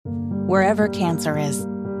Wherever cancer is,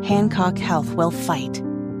 Hancock Health will fight.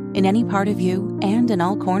 In any part of you and in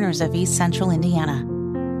all corners of East Central Indiana.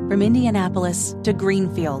 From Indianapolis to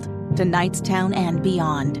Greenfield to Knightstown and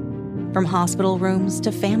beyond. From hospital rooms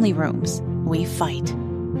to family rooms, we fight.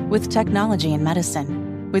 With technology and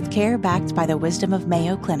medicine, with care backed by the wisdom of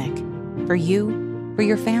Mayo Clinic. For you, for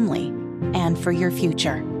your family, and for your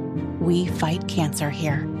future. We fight cancer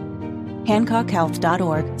here.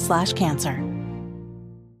 HancockHealth.org/cancer.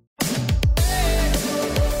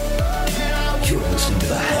 You're listening to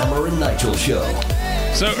the Hammer and Nigel Show.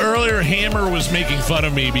 So earlier, Hammer was making fun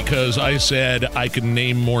of me because I said I could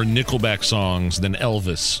name more Nickelback songs than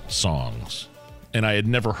Elvis songs. And I had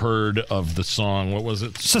never heard of the song, what was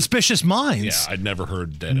it? Suspicious Minds. Yeah, I'd never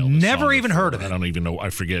heard that Elvis Never song even before. heard of it. I don't even know,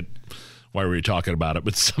 I forget why we were talking about it,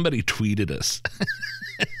 but somebody tweeted us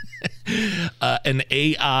an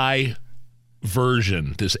AI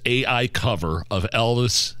version, this AI cover of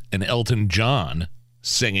Elvis and Elton John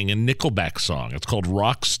singing a Nickelback song. It's called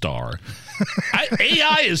Rockstar.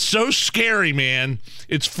 AI is so scary, man.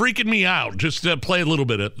 It's freaking me out. Just play a little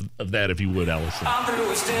bit of that, if you would, Allison.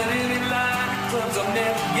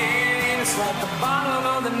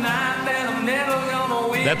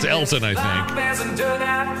 That's Elton, I think.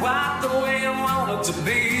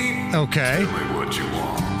 Okay. Tell me what you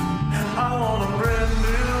want.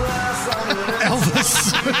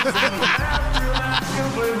 Elvis.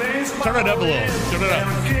 Turn it up a little. Turn it up.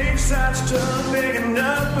 So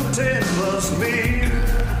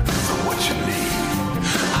what you need?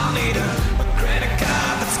 I'll need a credit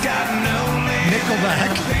card that's got no name.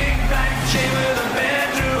 Nickelback. Big black chain with a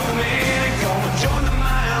bedroom in it. Gonna join the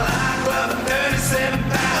Mile High Club at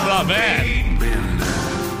 37,000. Not bad.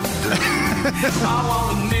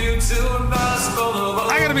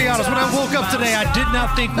 I gotta be honest, when I woke up today, I did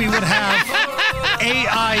not think we would have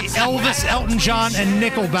AI, Elvis, Elton John, and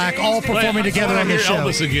Nickelback all performing together on this show.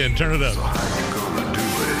 Elvis again. Turn it up. I'm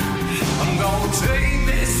gonna take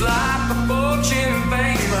this life for fortune and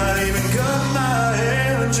fame. Might even cut my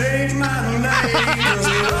hair and change my name. 'Cause I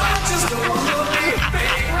just don't wanna be a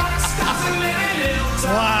big rock star and live in Elton.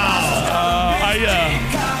 Wow. I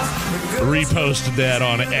reposted that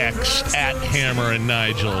on X at Hammer and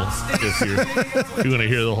Nigel. If you want to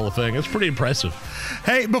hear the whole thing, it's pretty impressive.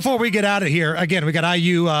 Hey, before we get out of here, again, we got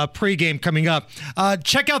IU pregame coming up.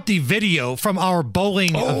 Check out the video from our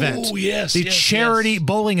bowling event. Oh, yes. The charity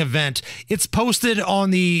bowling event. It's posted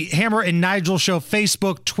on the Hammer and Nigel Show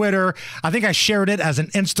Facebook, Twitter. I think I shared it as an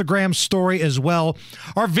Instagram story as well.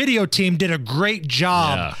 Our video team did a great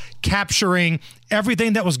job capturing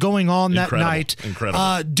everything that was going on that night.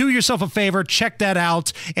 Incredible. Do yourself a favor, check that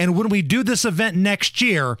out. And when we do this event next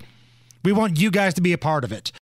year, we want you guys to be a part of it.